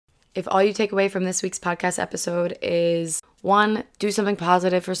If all you take away from this week's podcast episode is 1, do something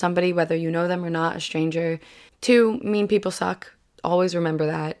positive for somebody, whether you know them or not, a stranger. 2, mean people suck. Always remember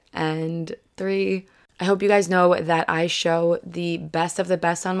that. And 3, I hope you guys know that I show the best of the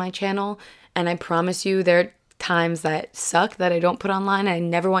best on my channel. And I promise you there are times that suck that I don't put online. I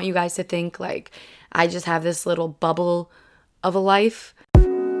never want you guys to think like I just have this little bubble of a life.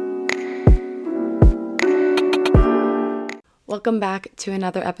 Welcome back to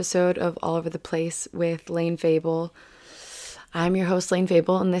another episode of All Over the Place with Lane Fable. I'm your host, Lane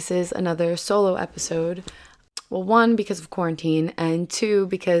Fable, and this is another solo episode. Well, 1, because of quarantine, and 2,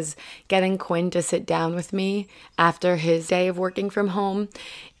 because getting Quinn to sit down with me after his day of working from home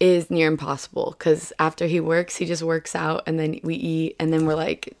is near impossible, because after he works, he just works out, and then we eat, and then we're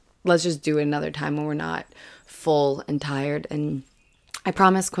like, let's just do it another time when we're not full and tired. And I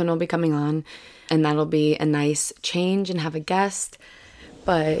promise Quinn will be coming on, and that'll be a nice change and have a guest.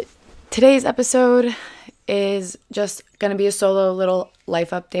 But today's episode is just going to be a solo little life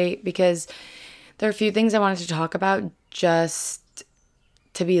update because there are a few things I wanted to talk about, just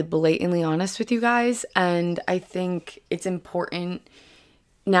to be blatantly honest with you guys. And I think it's important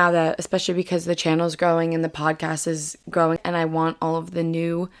now that, especially because the channel's growing and the podcast is growing, and I want all of the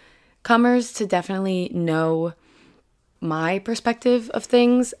newcomers to definitely know my perspective of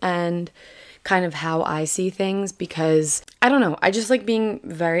things and kind of how I see things, because I don't know, I just like being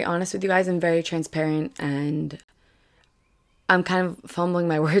very honest with you guys and very transparent, and I'm kind of fumbling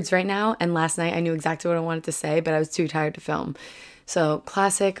my words right now, and last night I knew exactly what I wanted to say, but I was too tired to film. So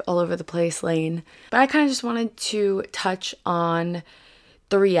classic all over the place Lane. But I kind of just wanted to touch on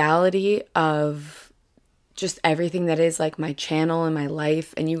the reality of just everything that is like my channel and my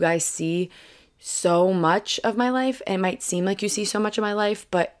life, and you guys see so much of my life. It might seem like you see so much of my life,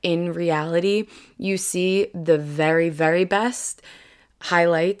 but in reality, you see the very, very best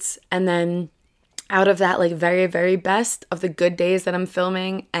highlights. And then out of that, like very, very best of the good days that I'm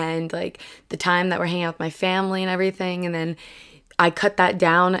filming and like the time that we're hanging out with my family and everything. And then I cut that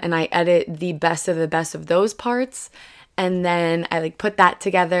down and I edit the best of those parts. And then I like put that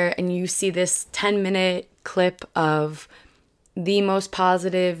together and you see this 10-minute clip of the most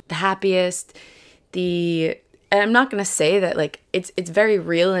positive, the happiest, and I'm not going to say that like it's very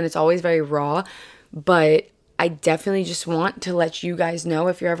real and it's always very raw, but I definitely just want to let you guys know,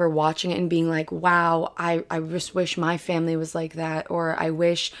 if you're ever watching it and being like, wow, I just wish my family was like that, or I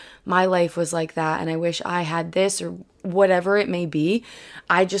wish my life was like that, and I wish I had this, or whatever it may be.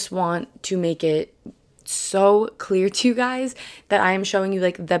 I just want to make it so clear to you guys that I am showing you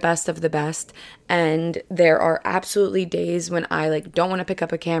like the best of the best. And there are absolutely days when I like don't want to pick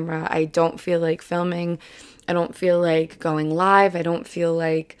up a camera. I don't feel like filming. I don't feel like going live. I don't feel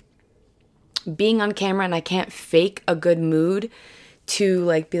like being on camera, and I can't fake a good mood to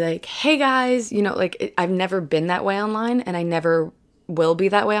like be like, hey guys, you know, like I've never been that way online and I never will be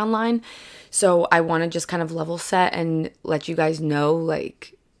that way online. So I want to just kind of level set and let you guys know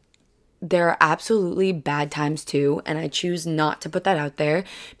like there are absolutely bad times too, and I choose not to put that out there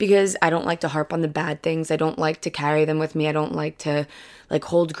because I don't like to harp on the bad things. I don't like to carry them with me. I don't like to like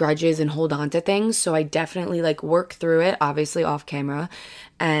hold grudges and hold on to things. So I definitely like work through it, obviously off camera,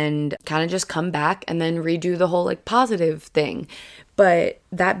 and kind of just come back and then redo the whole like positive thing. But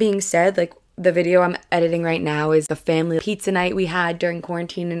that being said, like the video I'm editing right now is the family pizza night we had during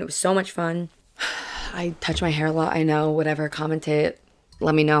quarantine, and it was so much fun. I touch my hair a lot, I know, whatever, commentate.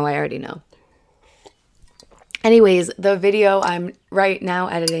 Let me know, I already know. Anyways, the video I'm right now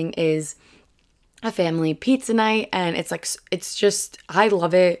editing is a family pizza night, and it's just, I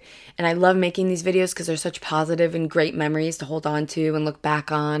love it, and I love making these videos because they're such positive and great memories to hold on to and look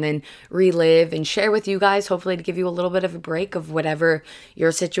back on and relive and share with you guys, hopefully to give you a little bit of a break of whatever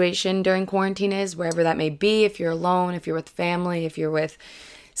your situation during quarantine is, wherever that may be, if you're alone, if you're with family, if you're with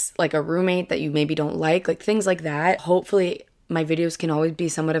like a roommate that you maybe don't like things like that. Hopefully my videos can always be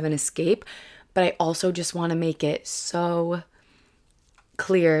somewhat of an escape, but I also just want to make it so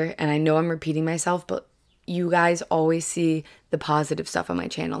clear, and I know I'm repeating myself, but you guys always see the positive stuff on my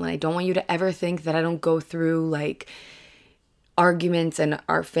channel, and I don't want you to ever think that I don't go through like arguments and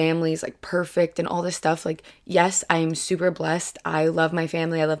our families like perfect and all this stuff. Like, yes, I am super blessed. I love my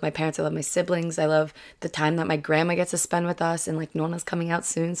family. I love my parents. I love my siblings. I love the time that my grandma gets to spend with us, and like Nona's coming out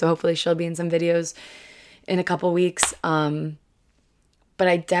soon, so hopefully she'll be in some videos in a couple weeks. But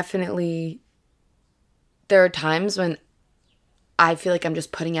I definitely, there are times when I feel like I'm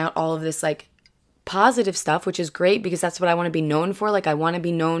just putting out all of this like positive stuff, which is great because that's what I want to be known for. Like I want to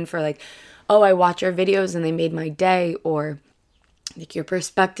be known for like, oh, I watch your videos and they made my day, or like your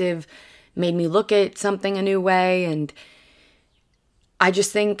perspective made me look at something a new way. And I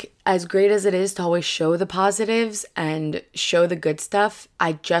just think as great as it is to always show the positives and show the good stuff,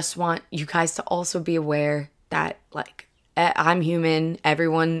 I just want you guys to also be aware that like I'm human.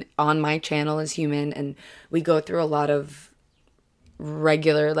 Everyone on my channel is human, and we go through a lot of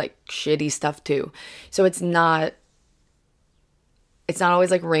regular like shitty stuff too. So it's not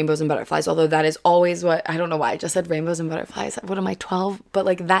always like rainbows and butterflies, although that is always what, I don't know why I just said rainbows and butterflies. What am I, 12? But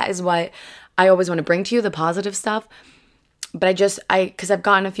like that is what I always want to bring to you, the positive stuff. But because I've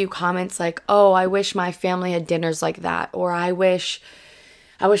gotten a few comments like, oh, I wish my family had dinners like that, or I wish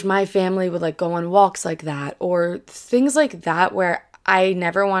my family would like go on walks like that, or things like that, where I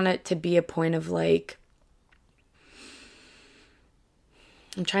never want it to be a point of like,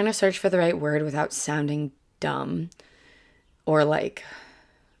 I'm trying to search for the right word without sounding dumb, or like,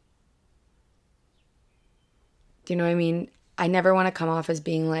 do you know what I mean? I never want to come off as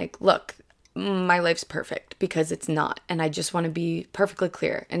being like, look, my life's perfect, because it's not. And I just want to be perfectly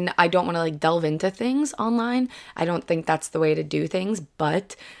clear. And I don't want to like delve into things online. I don't think that's the way to do things,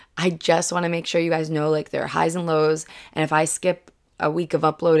 but I just want to make sure you guys know like there are highs and lows. And if I skip a week of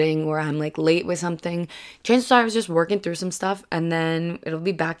uploading or I'm like late with something, chances are I was just working through some stuff, and then it'll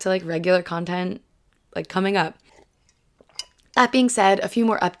be back to like regular content like coming up. That being said, a few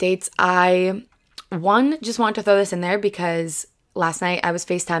more updates. Just want to throw this in there because last night I was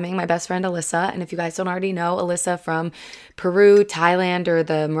FaceTiming my best friend Alyssa, and if you guys don't already know, Alyssa from Peru, Thailand, or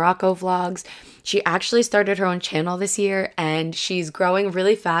the Morocco vlogs, she actually started her own channel this year, and she's growing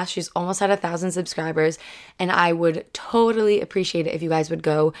really fast. She's almost at 1,000 subscribers, and I would totally appreciate it if you guys would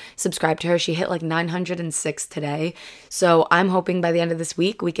go subscribe to her. She hit like 906 today, so I'm hoping by the end of this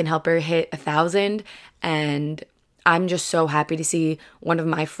week we can help her hit 1,000, and I'm just so happy to see one of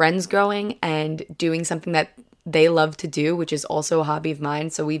my friends growing and doing something that they love to do, which is also a hobby of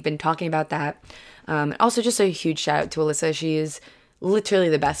mine. So we've been talking about that. Also, just a huge shout out to Alyssa. She is literally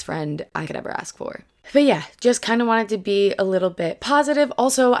the best friend I could ever ask for. But yeah, just kind of wanted to be a little bit positive.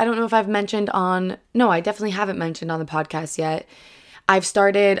 Also, I don't know if I've mentioned I definitely haven't mentioned on the podcast yet. I've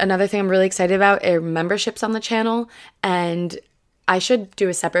started another thing I'm really excited about are memberships on the channel, and I should do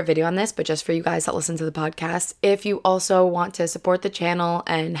a separate video on this, but just for you guys that listen to the podcast, if you also want to support the channel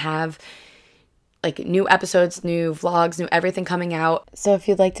and have like new episodes, new vlogs, new everything coming out. So if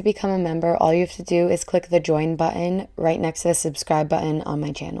you'd like to become a member, all you have to do is click the join button right next to the subscribe button on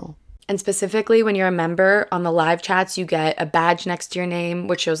my channel. And specifically when you're a member, on the live chats, you get a badge next to your name,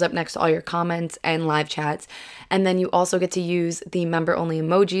 which shows up next to all your comments and live chats. And then you also get to use the member only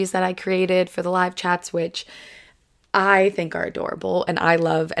emojis that I created for the live chats, which I think are adorable and I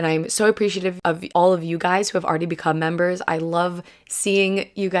love, and I'm so appreciative of all of you guys who have already become members. I love seeing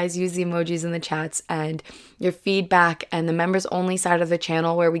you guys use the emojis in the chats and your feedback, and the members only side of the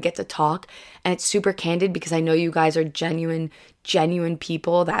channel where we get to talk, and it's super candid because I know you guys are genuine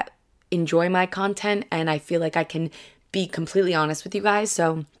people that enjoy my content, and I feel like I can be completely honest with you guys.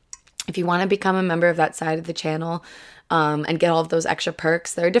 So if you want to become a member of that side of the channel, and get all of those extra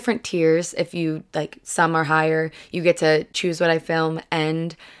perks. There are different tiers. If you like, some are higher, you get to choose what I film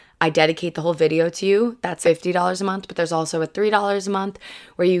and I dedicate the whole video to you. That's $50 a month, but there's also a $3 a month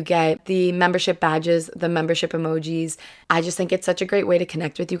where you get the membership badges, the membership emojis. I just think it's such a great way to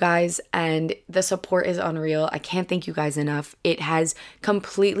connect with you guys, and the support is unreal. I can't thank you guys enough. It has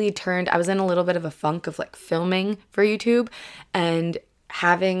completely turned, I was in a little bit of a funk of like filming for YouTube, and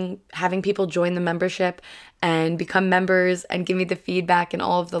having people join the membership and become members and give me the feedback and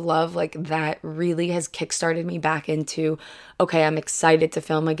all of the love, like that really has kickstarted me back into, okay, I'm excited to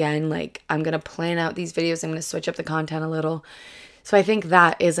film again. Like I'm going to plan out these videos. I'm going to switch up the content a little. So I think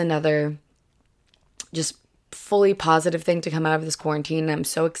that is another just fully positive thing to come out of this quarantine. I'm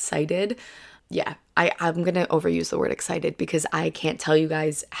so excited. Yeah, I'm going to overuse the word excited because I can't tell you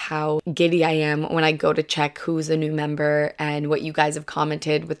guys how giddy I am when I go to check who's a new member and what you guys have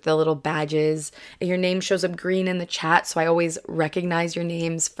commented with the little badges. And your name shows up green in the chat, so I always recognize your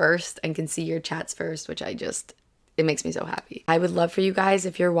names first and can see your chats first, which it makes me so happy. I would love for you guys,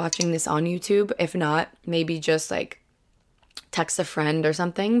 if you're watching this on YouTube, if not, maybe just like text a friend or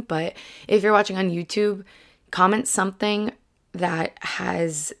something. But if you're watching on YouTube, comment something that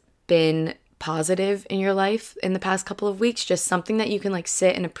has been positive in your life in the past couple of weeks, just something that you can like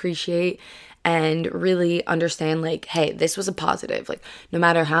sit and appreciate and really understand, like, hey, this was a positive. Like, no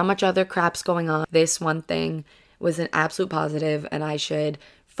matter how much other crap's going on, this one thing was an absolute positive, and I should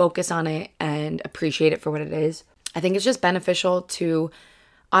focus on it and appreciate it for what it is. I think it's just beneficial to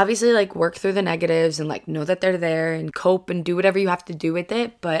obviously like work through the negatives and like know that they're there and cope and do whatever you have to do with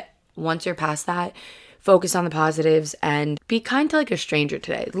it. But once you're past that, focus on the positives and be kind to like a stranger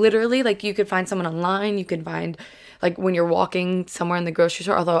today. Literally, like you could find someone online, you could find like when you're walking somewhere in the grocery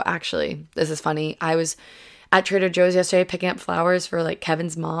store. Although actually, this is funny. I was at Trader Joe's yesterday picking up flowers for like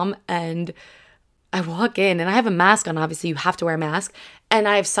Kevin's mom, and I walk in and I have a mask on. Obviously, you have to wear a mask, and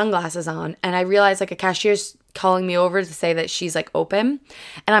I have sunglasses on, and I realize like a cashier's calling me over to say that she's like open,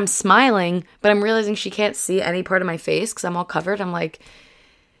 and I'm smiling, but I'm realizing she can't see any part of my face because I'm all covered. I'm like,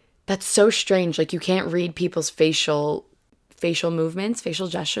 that's so strange. Like you can't read people's facial movements, facial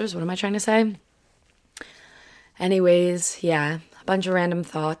gestures. What am I trying to say? Anyways, yeah, a bunch of random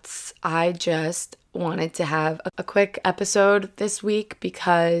thoughts. I just wanted to have a quick episode this week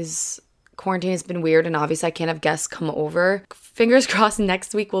because quarantine has been weird, and obviously I can't have guests come over. Fingers crossed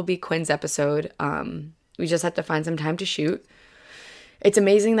next week will be Quinn's episode. We just have to find some time to shoot. It's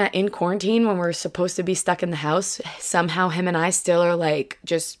amazing that in quarantine, when we're supposed to be stuck in the house, somehow him and I still are like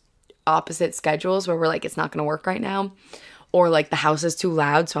just opposite schedules where we're like, it's not going to work right now. Or like the house is too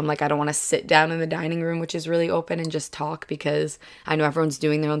loud. So I'm like, I don't want to sit down in the dining room, which is really open, and just talk because I know everyone's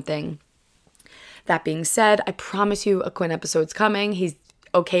doing their own thing. That being said, I promise you a Quinn episode's coming. He's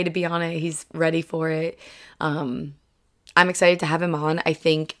okay to be on it. He's ready for it. I'm excited to have him on. I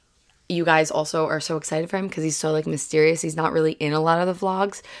think you guys also are so excited for him because he's so like mysterious. He's not really in a lot of the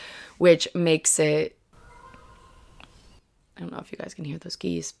vlogs, which makes it, I don't know if you guys can hear those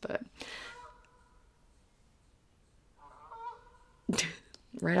geese, but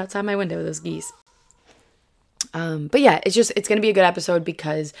right outside my window, those geese. But yeah, it's going to be a good episode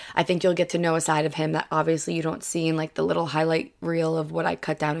because I think you'll get to know a side of him that obviously you don't see in like the little highlight reel of what I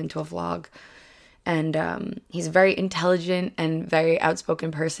cut down into a vlog. And he's a very intelligent and very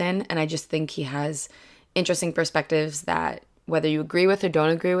outspoken person. And I just think he has interesting perspectives that whether you agree with or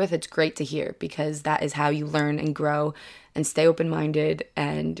don't agree with, it's great to hear because that is how you learn and grow and stay open-minded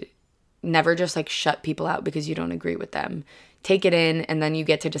and never just like shut people out because you don't agree with them. Take it in, and then you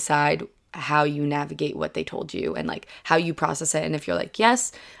get to decide how you navigate what they told you and like how you process it. And if you're like,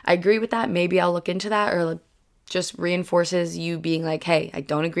 yes, I agree with that, maybe I'll look into that, or like, just reinforces you being like, hey, I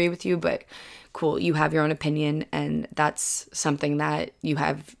don't agree with you, but cool, you have your own opinion, and that's something that you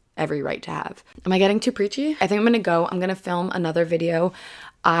have every right to have. Am I getting too preachy? I think I'm going to film another video.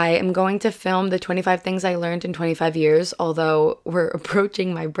 I am going to film the 25 things I learned in 25 years, although we're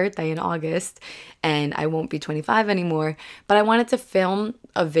approaching my birthday in August and I won't be 25 anymore. But I wanted to film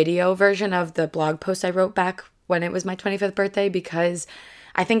a video version of the blog post I wrote back when it was my 25th birthday because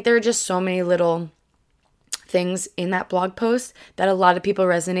I think there are just so many little things in that blog post that a lot of people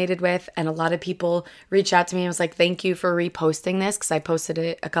resonated with, and a lot of people reached out to me and was like, thank you for reposting this, because I posted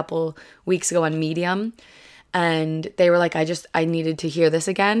it a couple weeks ago on Medium, and they were like, I needed to hear this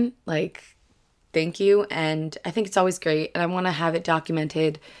again, like, thank you. And I think it's always great, and I want to have it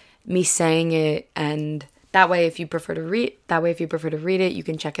documented, me saying it, and that way if you prefer to read it, you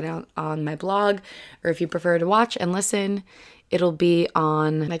can check it out on my blog, or if you prefer to watch and listen, it'll be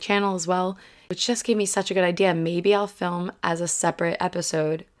on my channel as well, which just gave me such a good idea. Maybe I'll film as a separate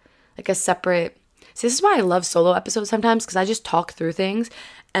episode, like a separate... See, this is why I love solo episodes sometimes, because I just talk through things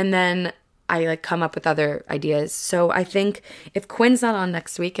and then I like come up with other ideas. So I think if Quinn's not on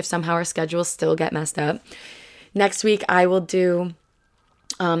next week, if somehow our schedules still get messed up, next week I will do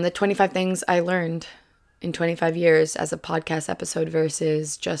the 25 things I learned in 25 years as a podcast episode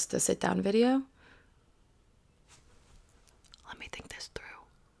versus just a sit-down video. Let me think this through.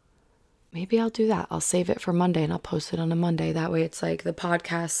 Maybe I'll do that. I'll save it for Monday and I'll post it on a Monday. That way it's like the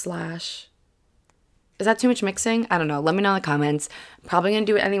podcast / Is that too much mixing? I don't know. Let me know in the comments. I'm probably going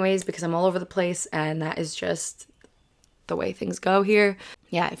to do it anyways because I'm all over the place and that is just the way things go here.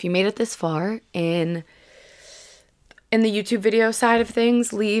 Yeah, if you made it this far in the YouTube video side of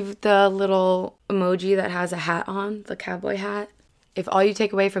things, leave the little emoji that has a hat on, the cowboy hat. If all you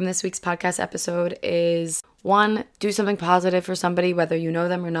take away from this week's podcast episode is 1, do something positive for somebody, whether you know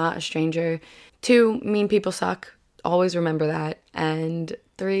them or not, a stranger. 2, mean people suck. Always remember that. And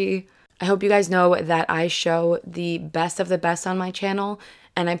 3, I hope you guys know that I show the best of the best on my channel.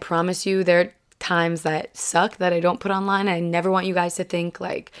 And I promise you there are times that suck that I don't put online. I never want you guys to think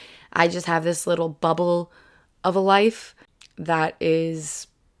like I just have this little bubble of a life that is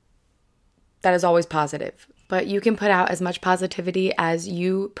always positive. But you can put out as much positivity as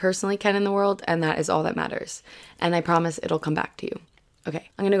you personally can in the world, and that is all that matters. And I promise it'll come back to you. Okay,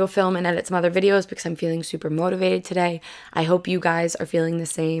 I'm going to go film and edit some other videos because I'm feeling super motivated today. I hope you guys are feeling the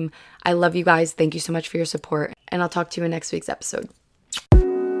same. I love you guys. Thank you so much for your support, and I'll talk to you in next week's episode.